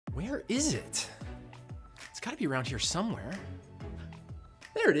Where is it? It's gotta be around here somewhere.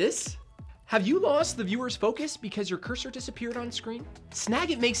 There it is. Have you lost the viewer's focus because your cursor disappeared on screen?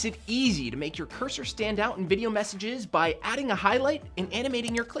 Snagit makes it easy to make your cursor stand out in video messages by adding a highlight and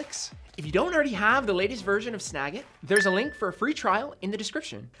animating your clicks. If you don't already have the latest version of Snagit, there's a link for a free trial in the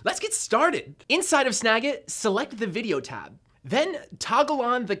description. Let's get started. Inside of Snagit, select the Video tab. Then toggle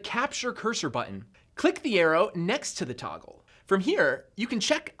on the Capture Cursor button. Click the arrow next to the toggle. From here, you can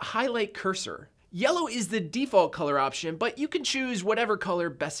check Highlight Cursor. Yellow is the default color option, but you can choose whatever color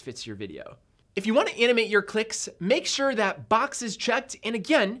best fits your video. If you want to animate your clicks, make sure that box is checked, and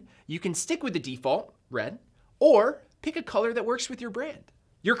again, you can stick with the default, red, or pick a color that works with your brand.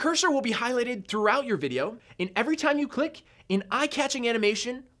 Your cursor will be highlighted throughout your video, and every time you click, an eye-catching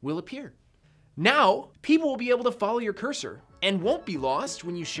animation will appear. Now, people will be able to follow your cursor and won't be lost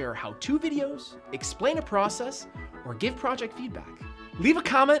when you share how-to videos, explain a process, or give project feedback. Leave a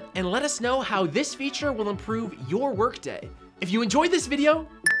comment and let us know how this feature will improve your workday. If you enjoyed this video,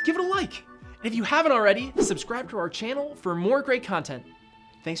 give it a like. And if you haven't already, subscribe to our channel for more great content.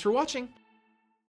 Thanks for watching.